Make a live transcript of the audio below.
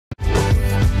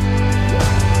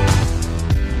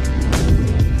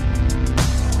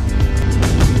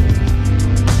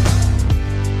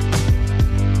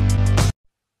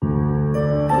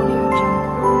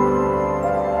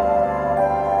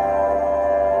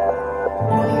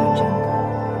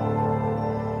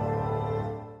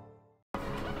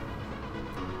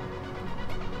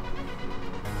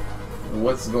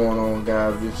What's going on,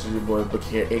 guys? This is your boy Book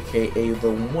here, aka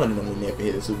the one and only Nappy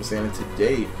Headed Super Saiyan. And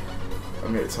today,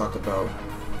 I'm here to talk about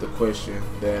the question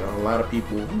that a lot of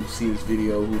people who see this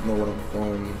video, who know what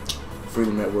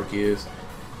Freedom Network is,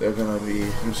 they're gonna be.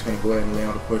 I'm just gonna go ahead and lay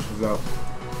all the questions out.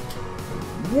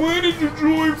 Why did you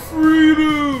join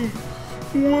Freedom?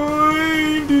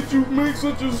 Why did you make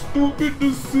such a stupid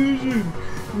decision?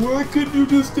 Why couldn't you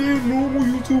just stay a normal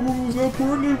YouTuber who's not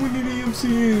partnered with any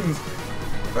MCNs?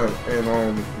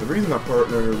 The reason I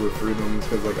partnered with Freedom is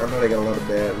because, like, I know they got a lot of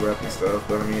bad rep and stuff,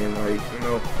 but I mean, like, you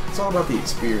know, it's all about the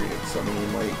experience. I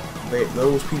mean, like,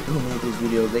 those people who made those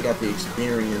videos, they got the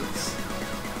experience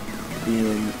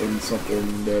being in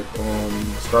something that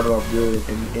started off good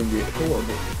and ended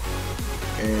horrible.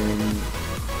 And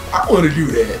I want to do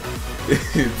that.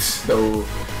 So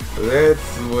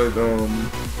that's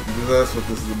what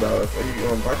this is about. If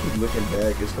I keep looking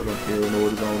back, it's because I'm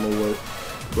paranoid, I don't know what.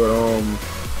 But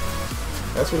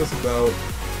that's what it's about.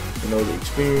 You know, the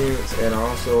experience, and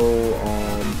also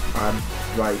I'm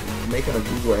like making a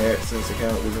Google AdSense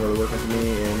account was really working for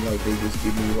me, and like they just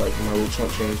give me like my little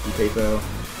chunk change through PayPal.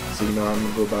 So you know, I'm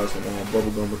gonna go buy some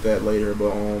bubble gum with that later.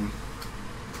 But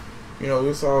you know,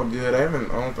 it's all good. I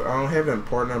haven't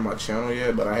partnered on my channel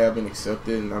yet, but I have been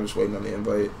accepted, and I'm just waiting on the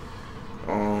invite.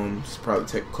 It's probably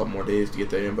take a couple more days to get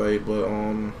that invite, but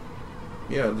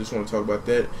yeah, I just want to talk about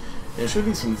that. And there should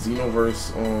be some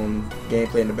Xenoverse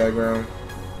gameplay in the background,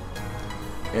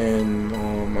 and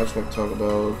I just want to talk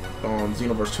about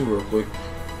Xenoverse 2 real quick.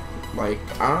 Like,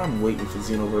 I'm waiting for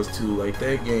Xenoverse 2. Like,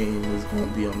 that game is going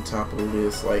to be on top of the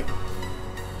list. Like,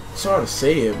 sorry to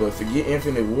say it, but forget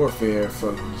Infinite Warfare,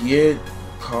 forget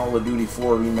Call of Duty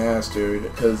 4 Remastered,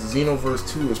 because Xenoverse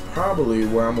 2 is probably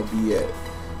where I'm gonna be at.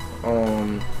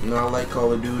 You know, I like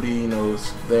Call of Duty, you know,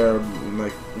 it's there,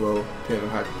 like, well, depending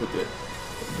on how to put that,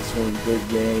 between good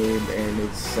game and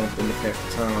it's something to pass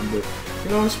the time, but, you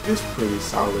know, it's pretty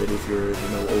solid if you're, you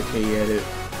know, okay at it.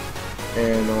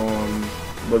 And,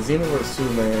 but Xenoverse 2,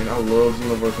 man, I love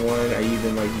Xenoverse 1. I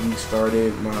even, like,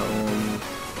 restarted my,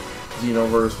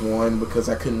 Xenoverse 1 because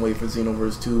I couldn't wait for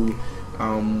Xenoverse 2.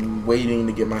 I'm waiting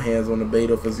to get my hands on the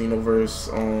beta for Xenoverse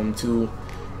 2,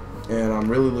 and I'm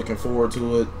really looking forward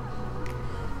to it.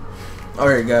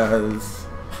 Alright, guys,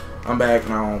 I'm back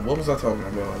now. What was I talking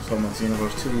about? I was talking about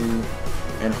Xenoverse 2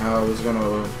 and how I was gonna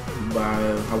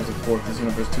I was looking forward to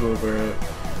Xenoverse 2 over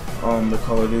the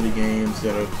Call of Duty games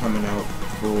that are coming out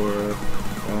for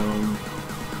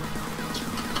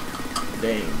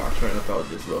dang, my train of thought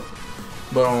just left.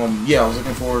 But yeah, I was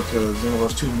looking forward to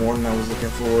Xenoverse 2 more than I was looking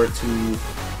forward to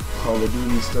Call of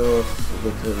Duty stuff,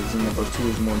 because Xenoverse 2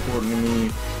 is more important to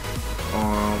me.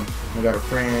 I got a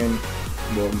friend,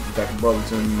 well, back in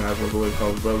Brotherton, might as well go ahead and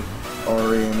call his brother,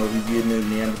 Ari, I know he's getting it,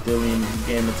 Neanderthalian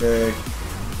game attack,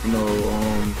 you know,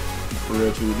 for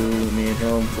real true dude, me and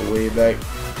him for way back.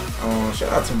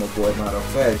 Shout out to my boy, matter of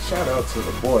fact, shout out to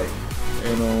the boy.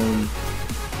 And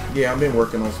yeah, I've been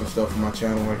working on some stuff on my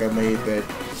channel, like I made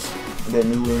that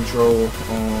new intro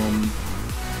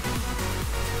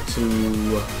to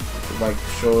like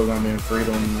show that I'm in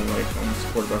Freedom, like I'm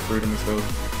supported by Freedom and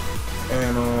stuff.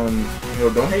 And you know,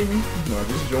 don't hate me. You know, I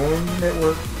just joined the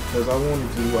network because I wanted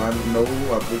to. I know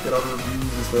I've looked at other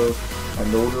reviews and stuff. I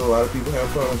know that a lot of people have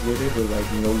problems with it, but like,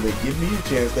 you know, they give me a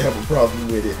chance to have a problem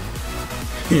with it.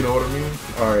 You know what I mean?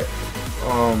 Alright.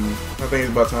 I think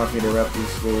it's about time for me to wrap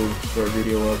this little short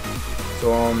video up.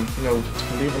 So you know,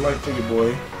 leave a like for your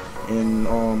boy. And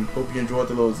hope you enjoyed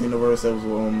the little Xenoverse. That was a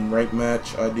rank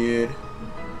match I did.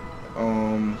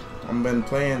 I've been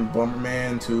playing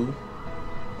Bomberman 2,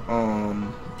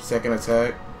 Second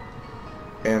Attack,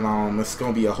 and it's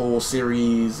gonna be a whole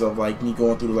series of like me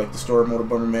going through like the story mode of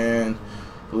Bomberman,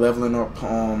 leveling up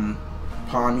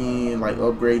Pommy and like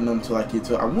upgrading them till I get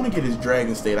to. I want to get his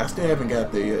Dragon State. I still haven't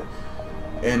got there yet,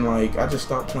 and like I just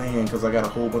stopped playing because I got a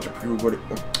whole bunch of pre-recorded.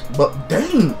 But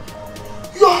dang!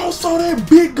 Y'all saw that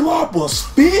big glob of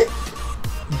spit?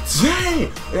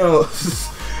 Dang! You know,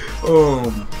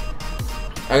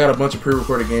 I got a bunch of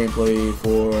pre-recorded gameplay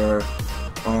for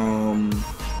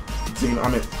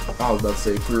I was about to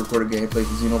say pre-recorded gameplay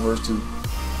for Xenoverse 2,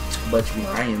 but you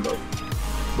lying though.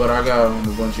 But I got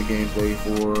a bunch of gameplay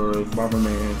for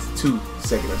Bomberman 2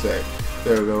 Second Attack.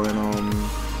 There we go. And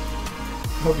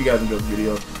hope you guys enjoyed the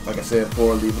video. Like I said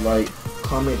before, leave a like,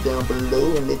 comment down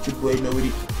below, and let your boy know what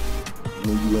he.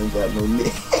 When you ain't got no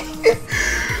name.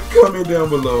 Comment down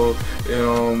below,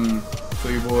 and so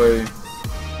your boy,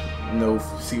 you know,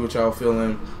 see what y'all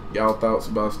feeling, y'all thoughts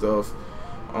about stuff.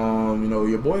 You know,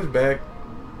 your boy's back,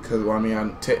 because well, I mean,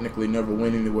 I technically never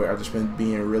went anywhere. I just been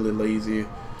being really lazy,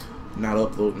 not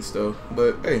uploading stuff.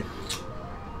 But hey,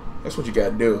 that's what you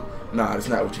gotta do. Nah, that's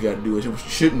not what you gotta do. It's what you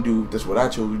shouldn't do. That's what I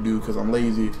chose to do because I'm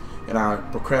lazy and I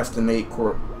procrastinate.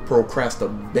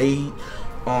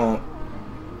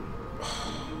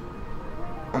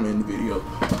 I'm in the video.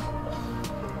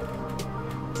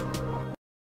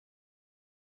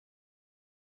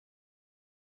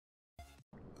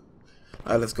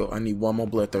 Alright, let's go. I need one more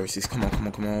bloodthirsties. Come on, come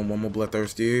on, come on. One more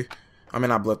bloodthirsty. I mean,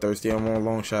 not bloodthirsty. I want a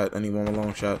long shot. I need one more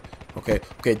long shot. Okay,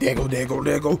 okay. There go, there go,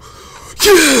 there go.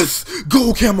 Yes!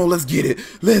 Go, Camo. Let's get it.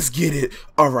 Let's get it.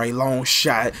 Alright, long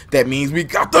shot. That means we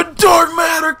got the dark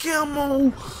matter,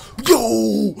 Camo.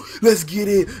 Yo! Let's get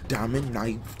it. Diamond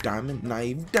knife, diamond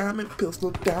knife, diamond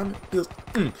pistol, diamond pistol.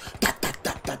 Da, da,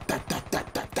 da, da, da, da, da,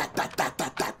 da, da, da, da,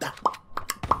 da, da.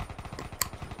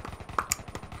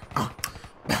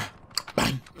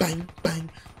 Bang, bang, bang,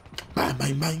 bang,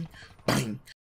 bang, bang, bang.